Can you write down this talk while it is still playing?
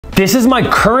This is my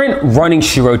current running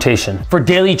shoe rotation. For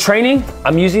daily training,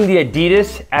 I'm using the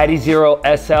Adidas Adizero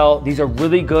SL. These are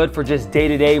really good for just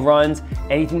day-to-day runs,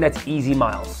 anything that's easy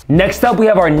miles. Next up, we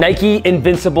have our Nike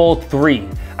Invincible 3.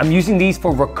 I'm using these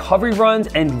for recovery runs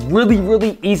and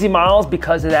really easy miles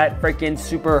because of that freaking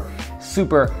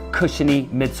super cushiony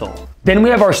midsole. Then we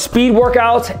have our speed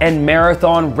workouts and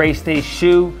marathon race day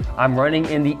shoe. I'm running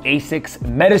in the Asics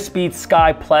Metaspeed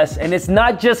Sky Plus, and it's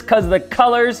not just because of the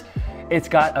colors, it's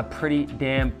got a pretty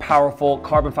damn powerful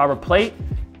carbon fiber plate,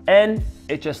 and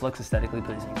it just looks aesthetically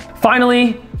pleasing.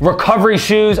 Finally, recovery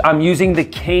shoes. I'm using the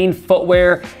Kane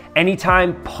footwear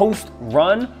anytime post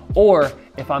run or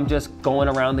if I'm just going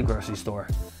around the grocery store.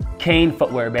 Kane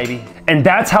footwear, baby. And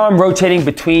that's how I'm rotating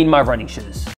between my running shoes.